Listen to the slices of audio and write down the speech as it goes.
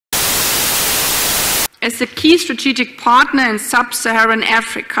As a key strategic partner in sub-Saharan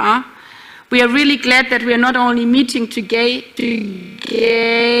Africa, we are really glad that we are not only meeting today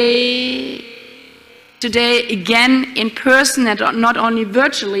again in person and not only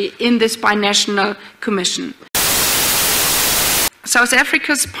virtually in this binational commission. South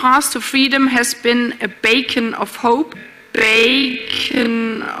Africa's path to freedom has been a beacon of hope,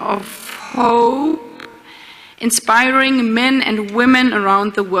 inspiring men and women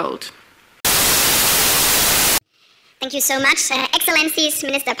around the world. Thank you so much, Excellencies,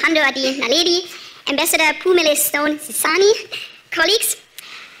 Minister Pandor Adi Naledi, Ambassador Pumile Stone Sisani, colleagues.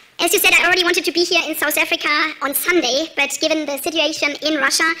 As you said, I already wanted to be here in South Africa on Sunday, but given the situation in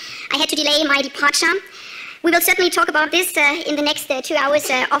Russia, I had to delay my departure. We will certainly talk about this in the next 2 hours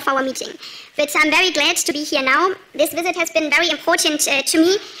of our meeting. But I'm very glad to be here now. This visit has been very important to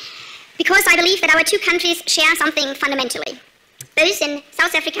me because I believe that our two countries share something fundamentally. Both in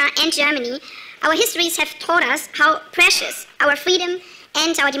South Africa and Germany, our histories have taught us how precious our freedom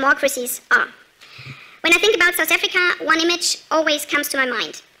and our democracies are. When I think about South Africa, one image always comes to my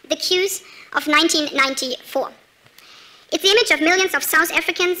mind: the queues of 1994. It's the image of millions of South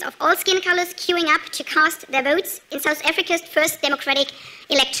Africans of all skin colors queuing up to cast their votes in South Africa's first democratic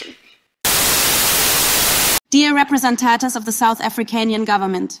election. Dear representatives of the South African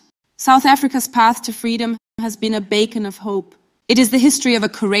government, South Africa's path to freedom has been a beacon of hope. It is the history of a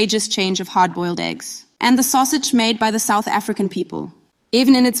courageous change of hard-boiled eggs and the sausage made by the South African people.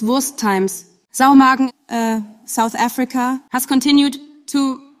 Even in its worst times, Saumagen, South Africa has continued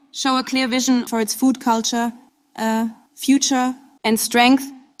to show a clear vision for its food culture, future and strength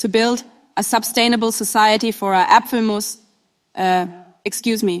to build a sustainable society for our Apfelmus,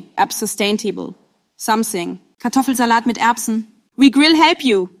 sustainable, something. Kartoffelsalat mit Erbsen. We grill help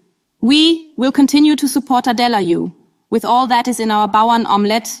you. We will continue to support Adela you with all that is in our Bauern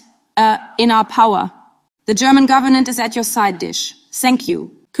omelette, in our power. The German government is at your side dish. Thank you.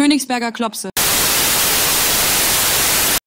 Königsberger Klopse.